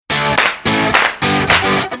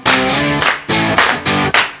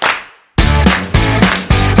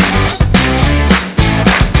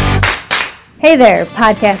Hey there,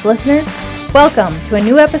 podcast listeners. Welcome to a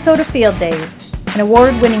new episode of Field Days, an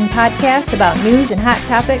award-winning podcast about news and hot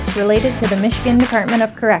topics related to the Michigan Department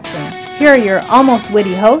of Corrections. Here are your almost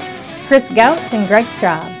witty hosts, Chris Gautz and Greg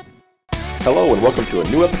Straub. Hello and welcome to a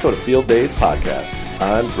new episode of Field Days podcast.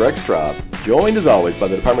 I'm Greg Straub, joined as always by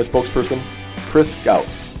the department spokesperson, Chris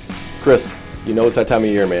Gautz. Chris, you know it's that time of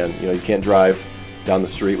year, man. You know, you can't drive down the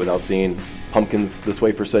street without seeing pumpkins this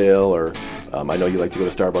way for sale, or I know you like to go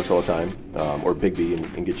to Starbucks all the time, or Big B,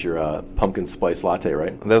 and get your pumpkin spice latte,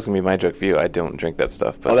 right? That was going to be my joke for you. I don't drink that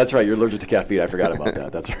stuff. But. Oh, that's right. You're allergic to caffeine. I forgot about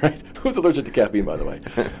that. That's right. Who's allergic to caffeine, by the way?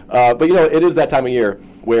 But, you know, it is that time of year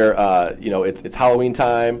where, it's Halloween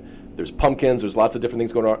time. There's pumpkins. There's lots of different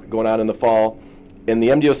things going on in the fall. And the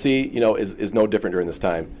MDOC, is no different during this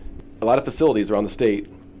time. A lot of facilities around the state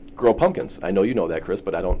grow pumpkins. I know you know that, Chris,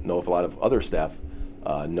 but I don't know if a lot of other staff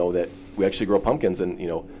know that we actually grow pumpkins, and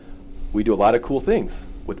we do a lot of cool things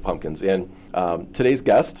with pumpkins. And today's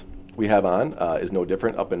guest we have on is no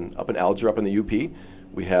different. Up in Alger, up in the UP,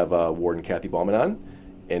 we have Warden Kathy Bauman on,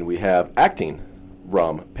 and we have acting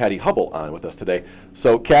RUM Patty Hubble on with us today.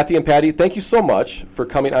 So Kathy and Patty, thank you so much for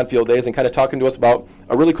coming on Field Days and kind of talking to us about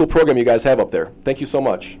a really cool program you guys have up there. Thank you so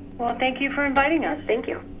much. Well, thank you for inviting us. Thank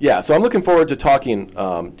you. Yeah, so I'm looking forward to talking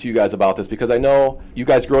to you guys about this, because I know you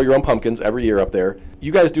guys grow your own pumpkins every year up there.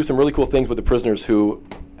 You guys do some really cool things with the prisoners who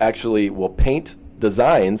actually will paint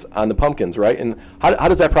designs on the pumpkins, right? And how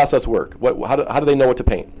does that process work? How do they know what to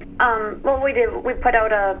paint? Well, we put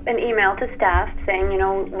out an email to staff saying,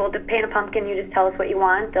 we'll paint a pumpkin, you just tell us what you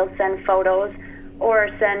want. They'll send photos or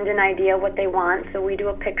send an idea what they want. So we do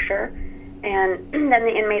a picture, and then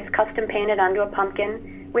the inmates custom paint it onto a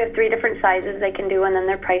pumpkin. We have 3 different sizes they can do, and then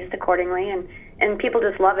they're priced accordingly. And people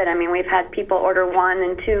just love it. I mean, we've had people order 1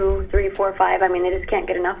 and 2, 3, 4, 5. I mean, they just can't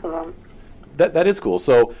get enough of them. That is cool.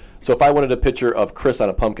 So if I wanted a picture of Chris on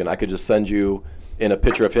a pumpkin, I could just send you in a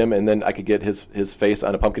picture of him, and then I could get his face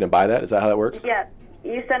on a pumpkin and buy that? Is that how that works? Yeah.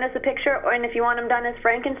 You send us a picture, and if you want them done as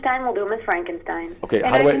Frankenstein, we'll do them as Frankenstein. Okay.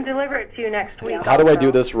 And I can deliver it to you next week. How do I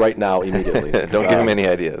do this right now immediately? Don't give him any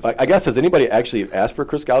ideas. I guess, has anybody actually asked for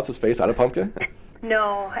Chris Gautz's face on a pumpkin?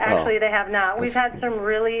 No, actually they have not. We've had some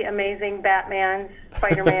really amazing Batmans,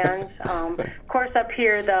 Spider-Mans. Of course, up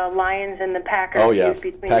here, the Lions and the Packers. Oh, yes.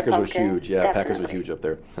 Packers are huge. Yeah, definitely. Packers are huge up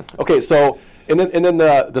there. Okay, so, and then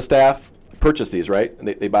the staff purchase these, right?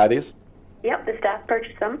 They buy these? Yep, the staff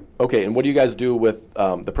purchase them. Okay, and what do you guys do with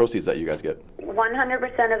the proceeds that you guys get?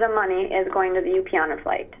 100% of the money is going to the UP Honor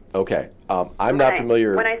Flight. Okay, I'm not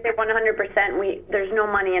familiar. When I say 100%, there's no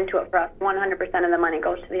money into it for us. 100% of the money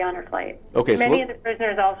goes to the Honor Flight. Okay, Many of the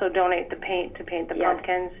prisoners also donate the paint to paint the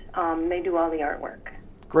pumpkins. They do all the artwork.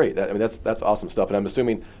 Great. That's awesome stuff. And I'm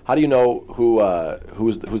assuming, how do you know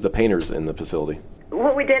who's the painters in the facility?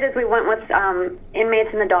 What we did is we went with inmates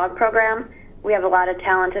in the dog program. We have a lot of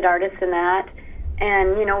talented artists in that.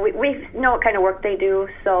 And, we know what kind of work they do,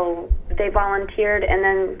 so they volunteered. And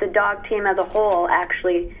then the dog team as a whole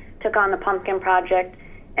actually took on the pumpkin project,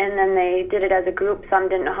 and then they did it as a group. Some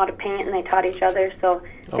didn't know how to paint, and they taught each other. So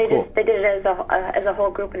they did it as a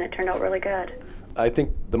whole group, and it turned out really good. I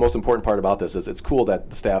think the most important part about this is it's cool that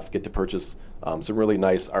the staff get to purchase some really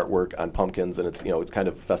nice artwork on pumpkins, and it's kind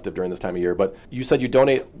of festive during this time of year. But you said you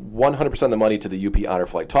donate 100% of the money to the UP Honor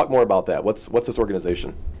Flight. Talk more about that. What's this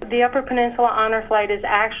organization? The Upper Peninsula Honor Flight is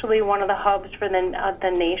actually one of the hubs for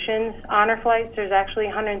the nation's honor flights. There's actually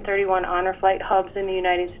 131 honor flight hubs in the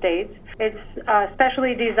United States. It's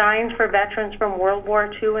specially designed for veterans from World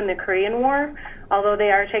War II and the Korean War, although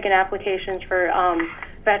they are taking applications for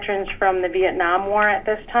veterans from the Vietnam War at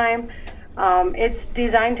this time. It's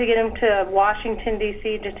designed to get them to Washington,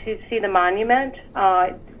 D.C. to see the monument.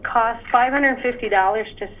 It costs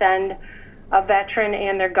 $550 to send a veteran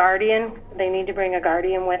and their guardian. They need to bring a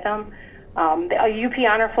guardian with them. A UP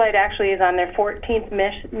Honor Flight actually is on their 14th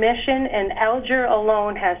mission, and Alger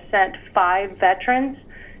alone has sent 5 veterans,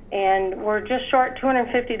 and we're just short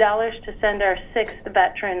 $250 to send our 6th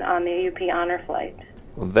veteran on the UP Honor Flight.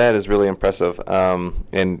 Well, that is really impressive.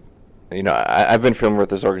 And I've been filming with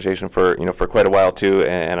this organization for quite a while too,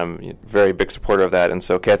 and I'm a very big supporter of that. And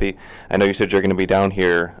so, Kathy, I know you said you're going to be down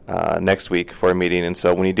here next week for a meeting, and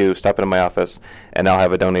so when you do, stop into my office, and I'll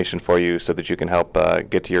have a donation for you so that you can help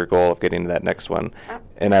get to your goal of getting to that next one.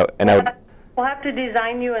 And I would. We'll have to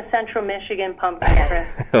design you a Central Michigan pumpkin,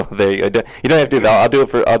 Chris. Oh, there you go. You don't have to do that.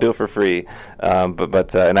 I'll do it for free. And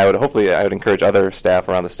I would encourage other staff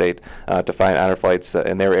around the state to find honor flights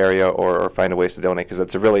in their area or find ways to donate, because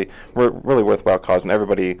it's a really worthwhile cause, and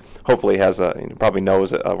everybody hopefully probably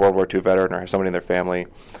knows a World War II veteran or somebody in their family.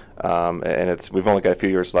 And we've only got a few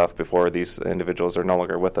years left before these individuals are no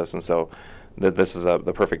longer with us, and so that this is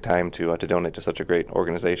the perfect time to donate to such a great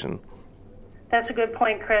organization. That's a good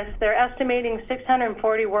point, Chris. They're estimating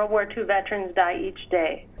 640 World War II veterans die each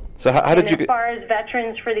day. So how did you as far as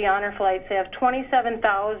veterans for the honor flights, they have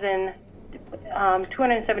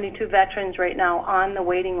 27,272 veterans right now on the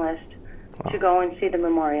waiting list to go and see the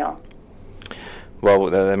memorial. Well,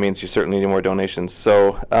 that means you certainly need more donations.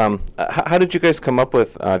 So how did you guys come up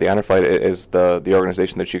with the honor flight as the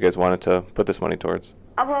organization that you guys wanted to put this money towards?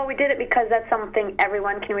 Well, we did it because that's something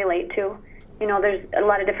everyone can relate to. You know, there's a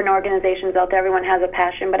lot of different organizations out there. Everyone has a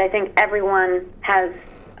passion, but I think everyone has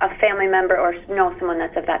a family member or know someone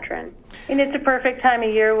that's a veteran. And it's a perfect time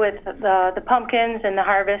of year with the pumpkins and the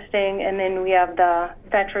harvesting, and then we have the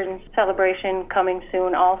Veterans Celebration coming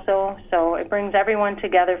soon also. So it brings everyone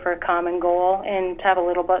together for a common goal and to have a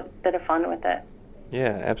little bit of fun with it.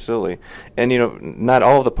 Yeah, absolutely. And, you know, not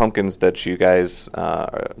all of the pumpkins that you guys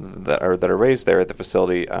that are raised there at the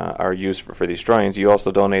facility are used for these drawings. You also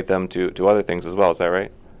donate them to other things as well. Is that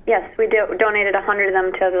right? Yes, we donated 100 of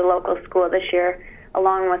them to the local school this year,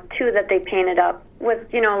 along with 2 that they painted up with,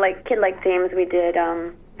 you know, like kid-like themes. We did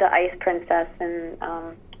the Ice Princess and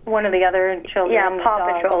one of the other children. Yeah,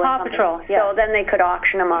 Paw Patrol. Paw Patrol. Yeah. So then they could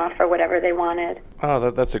auction them off for whatever they wanted.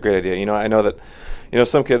 Oh, that's a great idea. You know, I know that, you know,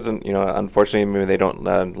 some kids, you know, unfortunately, maybe they don't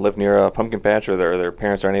live near a pumpkin patch, or their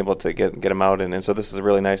parents aren't able to get them out, and so this is a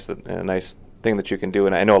really nice thing that you can do.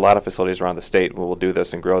 And I know a lot of facilities around the state will do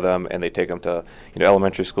this and grow them, and they take them to, you know,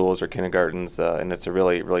 elementary schools or kindergartens, and it's a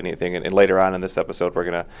really, really neat thing. And later on in this episode, we're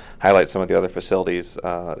going to highlight some of the other facilities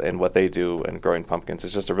and what they do in growing pumpkins.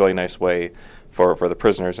 It's just a really nice way for the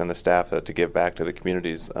prisoners and the staff to give back to the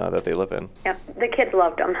communities that they live in. Yeah, the kids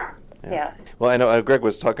loved them. Yeah. Well, I know Greg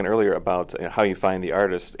was talking earlier about how you find the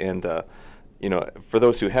artist, and you know, for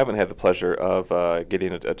those who haven't had the pleasure of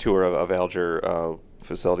getting a tour of Alger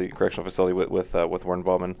correctional facility with Warren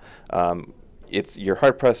Bowman, you're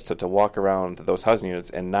hard pressed to walk around those housing units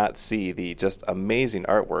and not see the just amazing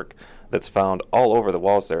artwork that's found all over the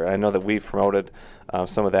walls there. I know that we've promoted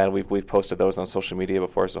some of that. We've posted those on social media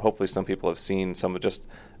before, so hopefully some people have seen some of just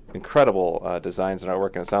incredible designs and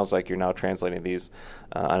artwork, and it sounds like you're now translating these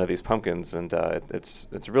onto these pumpkins, and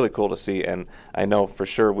it's really cool to see. And I know for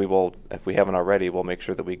sure we will, if we haven't already, we'll make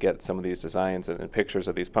sure that we get some of these designs and pictures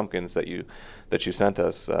of these pumpkins that you sent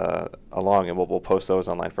us along, and we'll post those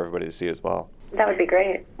online for everybody to see as well. That would be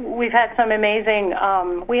great. We've had some amazing,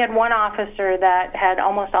 we had one officer that had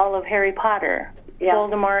almost all of Harry Potter. Yeah.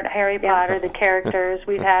 Voldemort, Harry Potter, the characters.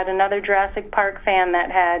 We've had another Jurassic Park fan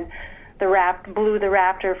that had Blue the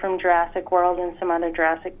Raptor from Jurassic World and some other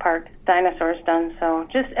Jurassic Park dinosaurs done. So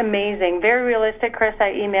just amazing. Very realistic. Chris,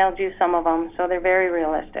 I emailed you some of them, so they're very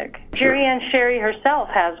realistic. Sure. Jerry Ann Sherry herself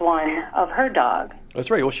has one of her dog.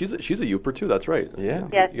 That's right. Well, she's a Youper too. That's right. Yeah.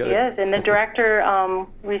 Yes, she is. And the director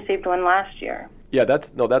received one last year. Yeah,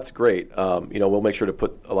 that's great. You know, we'll make sure to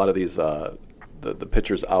put a lot of these the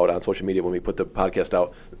pictures out on social media when we put the podcast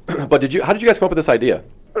out. But how did you guys come up with this idea?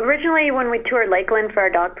 Originally, when we toured Lakeland for our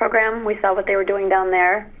dog program, we saw what they were doing down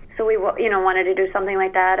there. So we, wanted to do something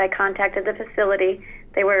like that. I contacted the facility.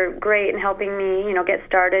 They were great in helping me, get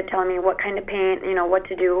started, telling me what kind of paint, what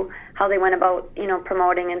to do, how they went about,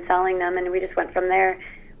 promoting and selling them, and we just went from there.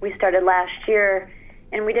 We started last year,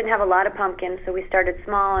 and we didn't have a lot of pumpkins, so we started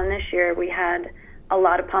small, and this year we had a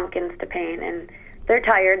lot of pumpkins to paint, and they're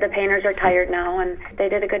tired. The painters are tired now, and they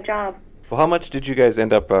did a good job. Well, how much did you guys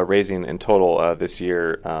end up raising in total this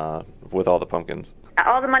year with all the pumpkins?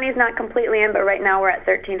 All the money's not completely in, but right now we're at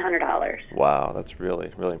 $1,300. Wow, that's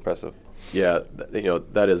really, really impressive. Yeah,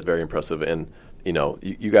 that is very impressive. And,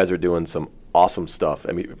 you guys are doing some awesome stuff.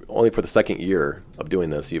 I mean, only for the second year of doing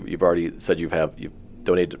this, you've already said you've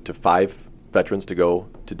donated to 5 veterans to go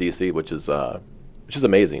to D.C., which is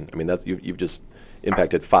amazing. I mean, you've just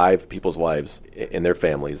impacted 5 people's lives and their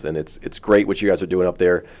families, and it's great what you guys are doing up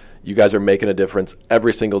there. You guys are making a difference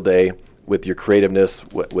every single day with your creativeness,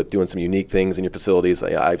 with doing some unique things in your facilities.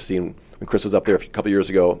 I've seen when Chris was up there a couple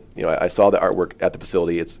years ago. I saw the artwork at the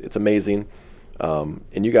facility. It's amazing,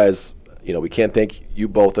 and you guys, we can't thank you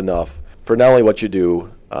both enough for not only what you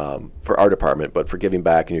do for our department, but for giving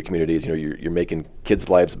back in your communities. You're making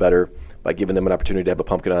kids' lives better by giving them an opportunity to have a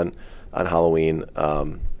pumpkin on Halloween.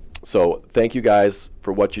 So thank you guys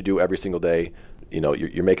for what you do every single day.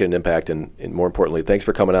 You're making an impact, and more importantly, thanks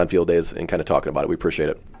for coming on Field Days and kind of talking about it. We appreciate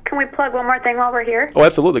it. Can we plug one more thing while we're here? Oh,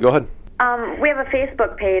 absolutely. Go ahead. We have a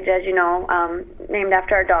Facebook page, as you know, named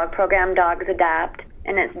after our dog program, Dogs Adapt,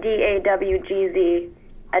 and it's DAWGZ,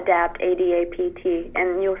 Adapt, ADAPT,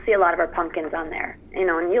 and you'll see a lot of our pumpkins on there,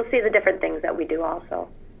 and you'll see the different things that we do also,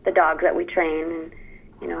 the dogs that we train, and,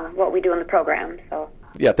 what we do in the program. So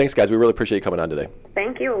Yeah, thanks, guys. We really appreciate you coming on today.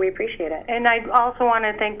 Thank you. We appreciate it. And I also want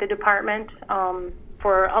to thank the department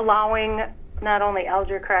for allowing not only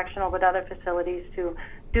Alger Correctional but other facilities to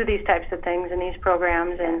do these types of things and these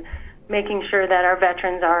programs and making sure that our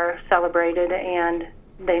veterans are celebrated and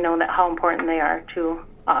they know that how important they are to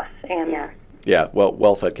us. And Yeah,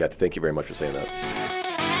 well said, Kathy. Thank you very much for saying that.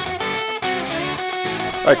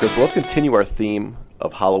 All right, Chris, well, let's continue our theme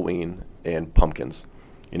of Halloween and pumpkins.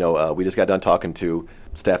 You know, we just got done talking to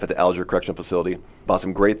staff at the Alger Correctional Facility about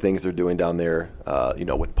some great things they're doing down there,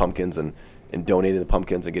 with pumpkins and donating the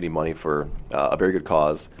pumpkins and getting money for a very good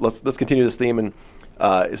cause. Let's continue this theme, and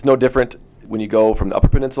it's no different when you go from the Upper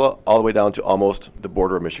Peninsula all the way down to almost the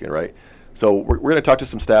border of Michigan, right? So we're going to talk to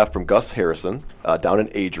some staff from Gus Harrison down in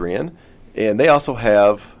Adrian, and they also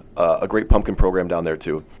have a great pumpkin program down there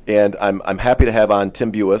too. And I'm happy to have on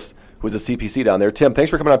Tim Buis, who's a CPC down there. Tim, thanks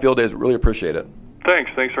for coming on Field Days. Really appreciate it.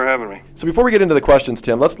 Thanks for having me. So before we get into the questions,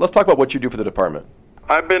 Tim, let's talk about what you do for the department.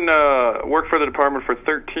 I've been worked for the department for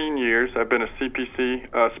 13 years. I've been a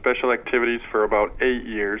CPC, special activities, for about 8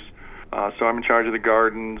 years. So I'm in charge of the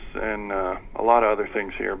gardens and a lot of other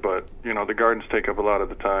things here. But the gardens take up a lot of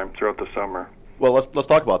the time throughout the summer. Well, let's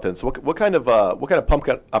talk about that. So what kind of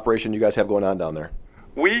pumpkin operation you guys have going on down there?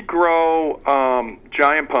 We grow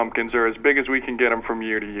giant pumpkins. They're as big as we can get them from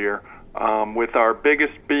year to year. With our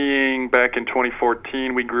biggest being back in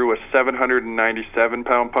 2014, we grew a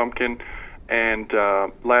 797-pound pumpkin. And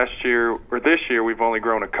this year, we've only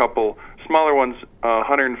grown a couple smaller ones,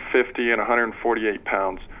 150 and 148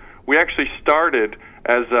 pounds. We actually started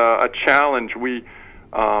as a challenge. We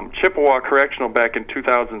Chippewa Correctional back in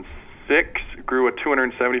 2006 grew a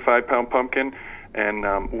 275-pound pumpkin,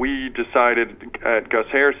 and we decided at Gus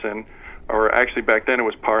Harrison, or actually back then it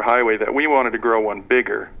was Parr Highway, that we wanted to grow one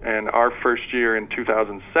bigger. And our first year in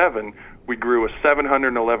 2007, we grew a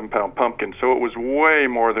 711-pound pumpkin, so it was way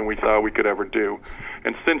more than we thought we could ever do.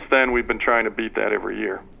 And since then, we've been trying to beat that every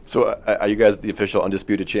year. So are you guys the official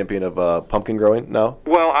undisputed champion of pumpkin growing now?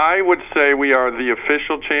 Well, I would say we are the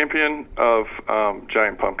official champion of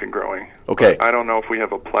giant pumpkin growing. Okay. But I don't know if we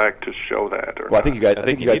have a plaque to show that. Or well, I think you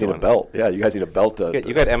guys need a belt. Yeah, you guys need a belt.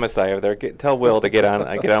 You got MSI over there. Tell Will to get on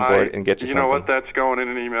board and get you something. You know what? That's going in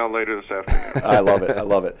an email later this afternoon. I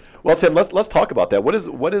love it. Well, Tim, let's talk about that. What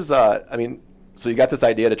is so you got this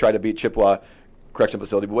idea to try to beat Chippewa Correctional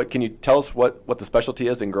Facility, but can you tell us what the specialty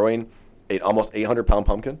is in growing an almost 800-pound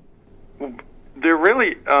pumpkin? They're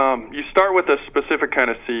really, you start with a specific kind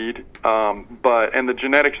of seed, and the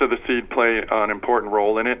genetics of the seed play an important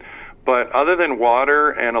role in it. But other than water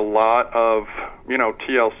and a lot of,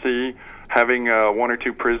 TLC, having one or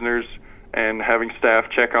two prisoners and having staff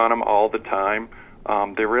check on them all the time,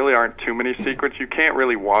 there really aren't too many secrets. You can't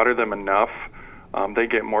really water them enough. They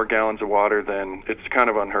get more gallons of water than it's kind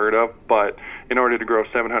of unheard of. But in order to grow a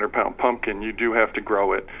 700-pound pumpkin, you do have to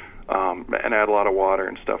grow it and add a lot of water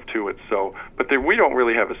and stuff to it. So, we don't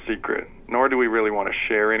really have a secret, nor do we really want to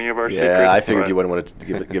share any of our secrets. Yeah, I figured you wouldn't want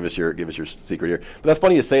to give us your secret here. But that's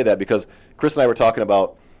funny you say that, because Chris and I were talking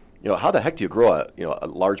about, how the heck do you grow a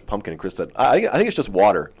large pumpkin? And Chris said, I think it's just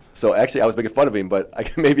water. So actually, I was making fun of him, but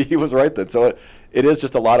maybe he was right then. So it is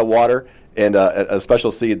just a lot of water and a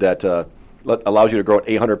special seed that allows you to grow an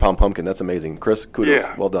 800-pound pumpkin. That's amazing. Chris, kudos.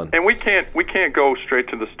 Yeah. Well done. And we can't go straight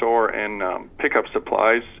to the store and pick up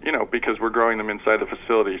supplies, because we're growing them inside the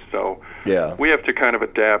facility. So yeah, we have to kind of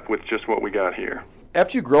adapt with just what we got here.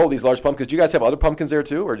 After you grow these large pumpkins, do you guys have other pumpkins there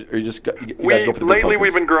too, or you guys go for the big pumpkins? Lately,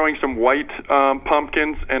 we've been growing some white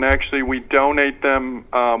pumpkins, and actually we donate them.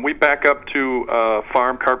 We back up to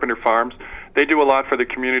Carpenter Farms. They do a lot for the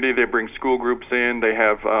community. They bring school groups in. They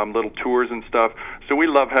have little tours and stuff. So we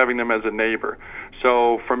love having them as a neighbor.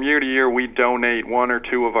 So from year to year, we donate one or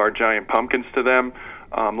two of our giant pumpkins to them.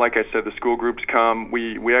 Like I said, the school groups come.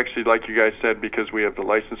 We actually, like you guys said, because we have the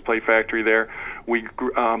license plate factory there, we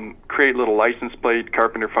create little license plate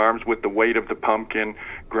Carpenter Farms with the weight of the pumpkin,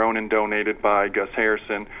 grown and donated by Gus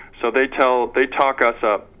Harrison. So they talk us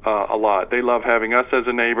up a lot. They love having us as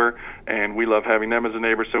a neighbor, and we love having them as a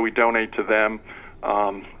neighbor, so we donate to them.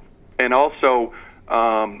 And also,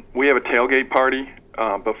 we have a tailgate party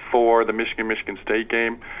before the Michigan State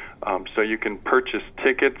game, so you can purchase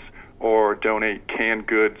tickets or donate canned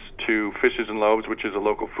goods to Fishes and Loaves, which is a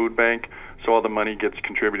local food bank, so all the money gets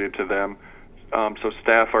contributed to them. So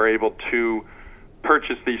staff are able to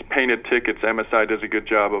purchase these painted tickets. MSI does a good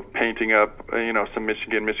job of painting up, some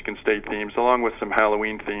Michigan State themes, along with some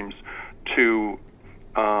Halloween themes.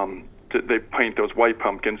 They paint those white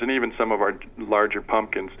pumpkins and even some of our larger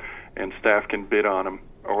pumpkins, and staff can bid on them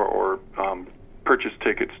or purchase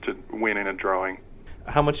tickets to win in a drawing.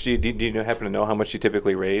 How much do you happen to know how much you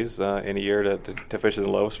typically raise in a year to Fishes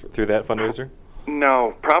and Loaves through that fundraiser?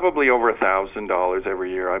 No, probably over $1,000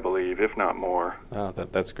 every year, I believe, if not more. Oh,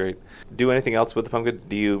 that's great. Do anything else with the pumpkin?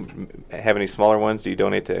 Do you have any smaller ones? Do you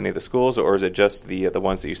donate to any of the schools, or is it just the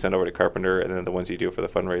ones that you send over to Carpenter and then the ones you do for the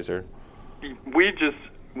fundraiser?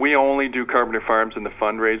 We only do Carpenter Farms in the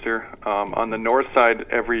fundraiser. On the north side,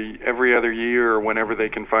 every other year or whenever they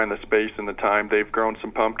can find the space and the time, they've grown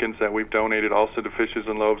some pumpkins that we've donated also to Fishes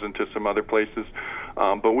and Loaves and to some other places.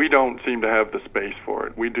 But we don't seem to have the space for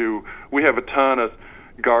it. We have a ton of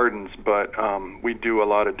gardens, but we do a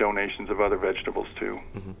lot of donations of other vegetables too.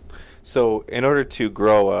 Mm-hmm. So in order to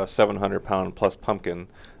grow a 700-pound plus pumpkin,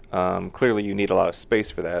 clearly you need a lot of space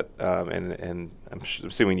for that, and I'm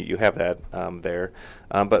assuming you have that there.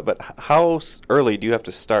 But how early do you have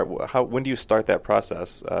to start? When do you start that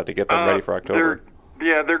process to get them ready for October?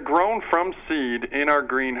 They're grown from seed in our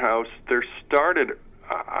greenhouse. They're started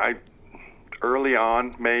early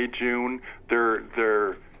on, May, June.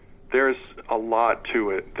 There's a lot to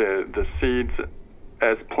it. The seeds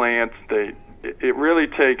as plants, it really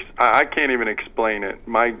takes. I can't even explain it.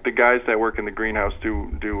 The guys that work in the greenhouse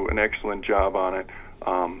do an excellent job on it.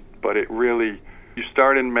 But it really, you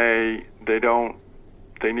start in May.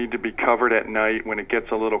 They need to be covered at night when it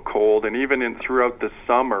gets a little cold, and even throughout the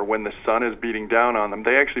summer when the sun is beating down on them,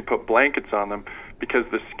 they actually put blankets on them because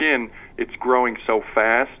the skin, it's growing so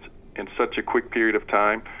fast in such a quick period of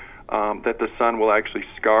time that the sun will actually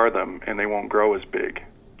scar them and they won't grow as big.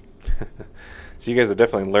 So you guys have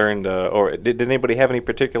definitely learned, or did anybody have any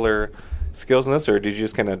particular skills in this, or did you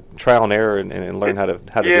just kind of trial and error and learn how to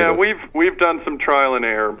do this? Yeah, we've done some trial and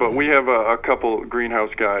error, but we have a couple greenhouse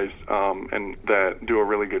guys and that do a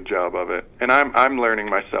really good job of it. And I'm learning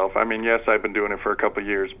myself. I mean, yes, I've been doing it for a couple of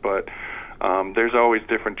years, but there's always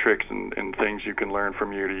different tricks and things you can learn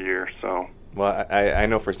from year to year. So. Well, I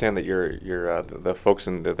know firsthand that the folks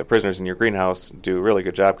and the prisoners in your greenhouse do a really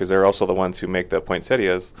good job because they're also the ones who make the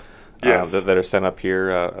poinsettias. That are sent up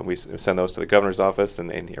here. We send those to the governor's office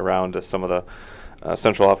and around some of the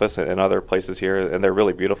central office and other places here, and they're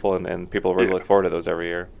really beautiful, and people really look forward to those every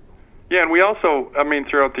year. Yeah, and we also,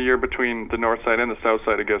 throughout the year between the north side and the south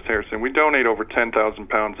side of Gus Harrison, we donate over 10,000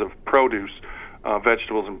 pounds of produce,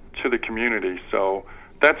 vegetables, to the community. So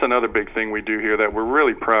that's another big thing we do here that we're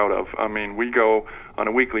really proud of. I mean, we go on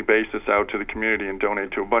a weekly basis out to the community and donate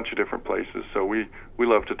to a bunch of different places. So we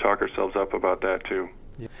love to talk ourselves up about that too.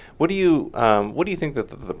 Yeah. What do you think that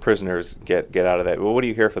the prisoners get out of that? Well, what do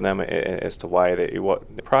you hear from them as to why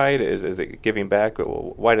pride is it giving back?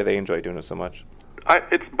 Why do they enjoy doing it so much?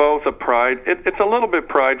 It's both a pride. It's a little bit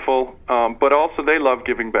prideful, but also they love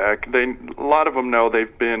giving back. A lot of them know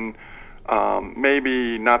they've been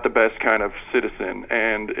maybe not the best kind of citizen,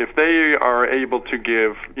 and if they are able to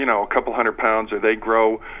give a couple 100 pounds, or they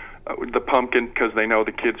grow the pumpkin because they know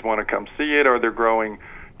the kids want to come see it, or they're growing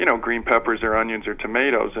green peppers or onions or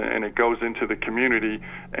tomatoes, and it goes into the community,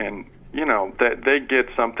 and that they get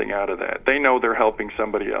something out of that. They know they're helping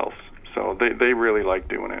somebody else, so they really like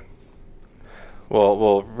doing it.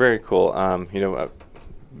 Well, very cool.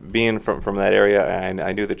 Being from that area, I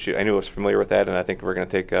knew I was familiar with that, and I think we're going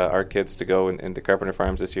to take our kids to go into Carpenter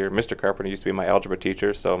Farms this year. Mr. Carpenter used to be my algebra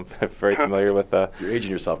teacher, so I'm very familiar with. You're aging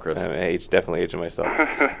yourself, Chris. Definitely aging myself.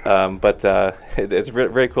 But it's a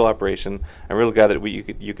very cool operation. I'm really glad that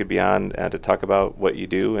you could be on to talk about what you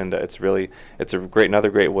do, and it's another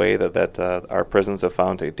great way that our prisons have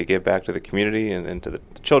found to give back to the community and to the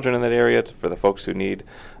children in that area, for the folks who need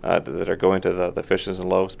that are going to the Fishes and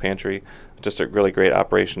Loaves pantry. Just a really great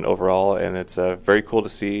operation overall, and it's very cool to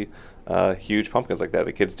see huge pumpkins like that.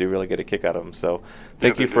 The kids do really get a kick out of them. So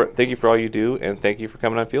thank you for all you do, and thank you for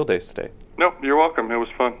coming on Field Days today. No, you're welcome. It was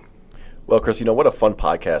fun. Well, Chris, what a fun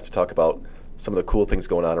podcast to talk about some of the cool things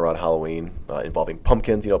going on around Halloween involving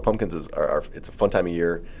pumpkins. Pumpkins it's a fun time of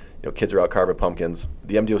year. Kids are out carving pumpkins.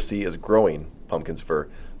 The MDOC is growing pumpkins for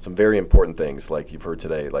some very important things, like you've heard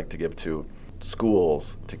today, like to give to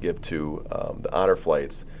schools, to give to the honor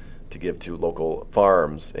flights, to give to local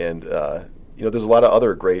farms, and there's a lot of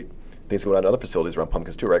other great things going on in other facilities around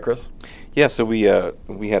pumpkins too, right, Chris? Yeah, so we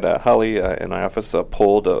had Holly in my office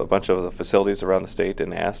polled a bunch of the facilities around the state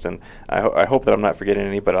and asked, and I hope that I'm not forgetting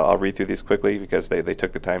any, but I'll read through these quickly because they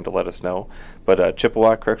took the time to let us know. But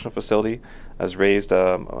Chippewa Correctional Facility has raised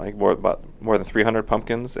I think more than 300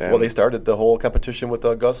 pumpkins. And they started the whole competition with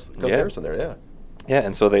Gus Harrison there, yeah. Yeah,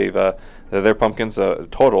 and so their pumpkins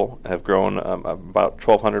total have grown about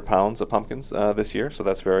 1,200 pounds of pumpkins this year, so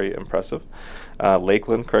that's very impressive.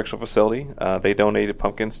 Lakeland Correctional Facility, they donated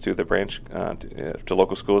pumpkins to the branch to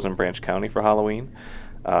local schools in Branch County for Halloween.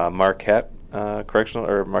 Marquette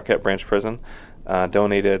Marquette Branch Prison,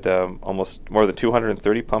 donated almost more than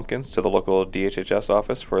 230 pumpkins to the local DHHS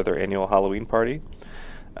office for their annual Halloween party.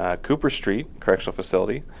 Cooper Street Correctional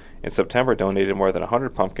Facility in September donated more than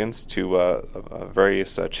 100 pumpkins to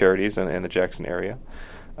various charities in the Jackson area.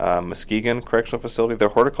 Muskegon Correctional Facility, their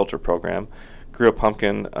horticulture program, grew a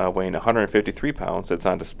pumpkin weighing 153 pounds that's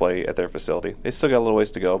on display at their facility. They still got a little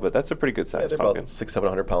ways to go, but that's a pretty good size pumpkin. About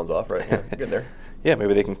 600-700 pounds off, right? Yeah, getting there. Yeah,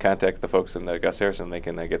 maybe they can contact the folks in Gus Harrison. They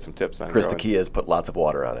can get some tips on Chris, growing. the key is put lots of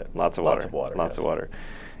water on it. Lots of water. Lots of water.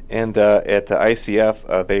 And at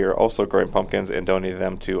ICF, they are also growing pumpkins and donating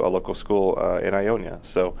them to a local school in Ionia.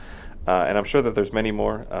 So, and I'm sure that there's many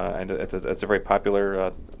more, and it's a very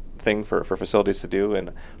popular thing for facilities to do.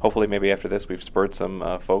 And hopefully, maybe after this, we've spurred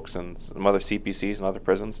some folks and some other CPCs and other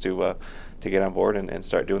prisons to get on board and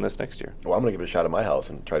start doing this next year. Well, I'm going to give it a shot at my house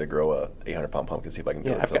and try to grow a 800-pound pumpkin, see if I can do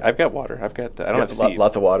it. I've got water. I don't have seeds.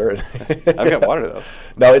 Lots of water. I've got water though.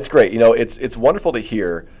 No, it's great. It's wonderful to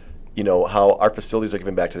hear. How our facilities are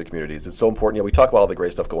giving back to the communities. It's so important. We talk about all the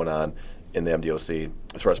great stuff going on in the MDOC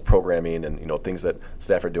as far as programming and things that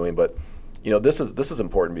staff are doing. But this is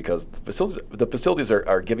important because the facilities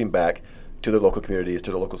are giving back to their local communities,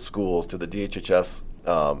 to their local schools, to the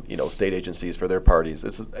DHHS, state agencies for their parties.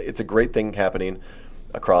 It's a great thing happening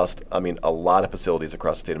across. A lot of facilities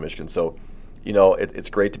across the state of Michigan. So, it's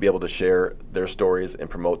great to be able to share their stories and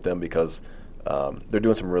promote them because. They're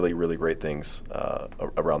doing some really, really great things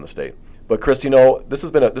around the state. But Chris, this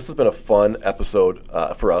has been a fun episode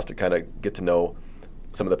for us to kind of get to know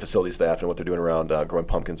some of the facility staff and what they're doing around growing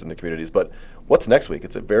pumpkins in the communities. But what's next week?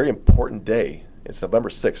 It's a very important day. It's November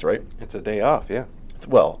 6th, right? It's a day off, yeah.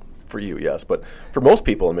 For you, yes, but for most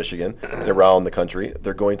people in Michigan and around the country,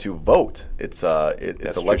 they're going to vote. It's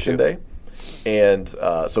election day, and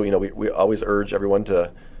so we always urge everyone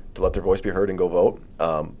to let their voice be heard and go vote.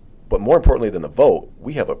 But more importantly than the vote,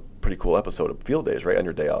 we have a pretty cool episode of Field Days, right, on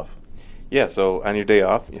your day off. Yeah, so on your day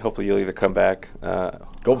off, hopefully you'll either come back.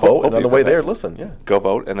 Go vote, and on the way there, listen, yeah. Go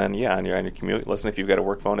vote, and then, on your commute, listen if you've got a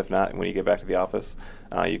work phone. If not, when you get back to the office,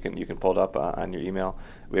 you can pull it up on your email.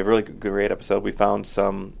 We have a really great episode. We found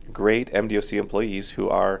some great MDOC employees who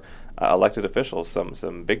are elected officials,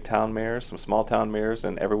 some big town mayors, some small town mayors,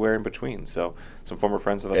 and everywhere in between. So some former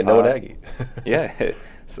friends of the pod. And Noah Nagy. Yeah.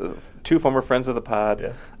 So 2 former friends of the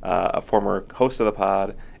pod, a former host of the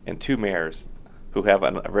pod, and 2 mayors who have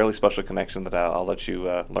a really special connection that I'll let you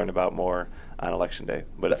learn about more on Election Day.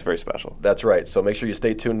 But it's very special. That's right. So make sure you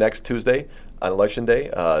stay tuned next Tuesday on Election Day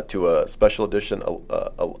to a special edition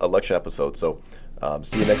election episode. So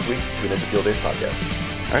see you next week. Tune into Field Days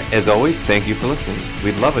Podcast. All right. As always, thank you for listening.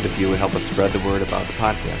 We'd love it if you would help us spread the word about the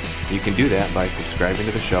podcast. You can do that by subscribing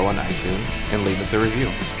to the show on iTunes and leave us a review.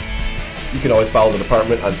 You can always follow the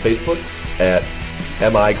department on Facebook at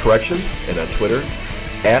MI Corrections and on Twitter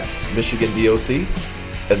at Michigan DOC,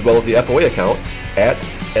 as well as the FOA account at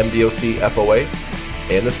MDOC FOA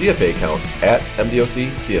and the CFA account at MDOC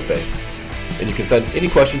CFA. And you can send any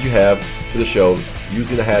questions you have to the show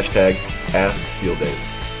using the hashtag AskFieldDays.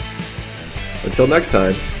 Until next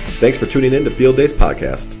time, thanks for tuning in to Field Days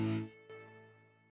Podcast.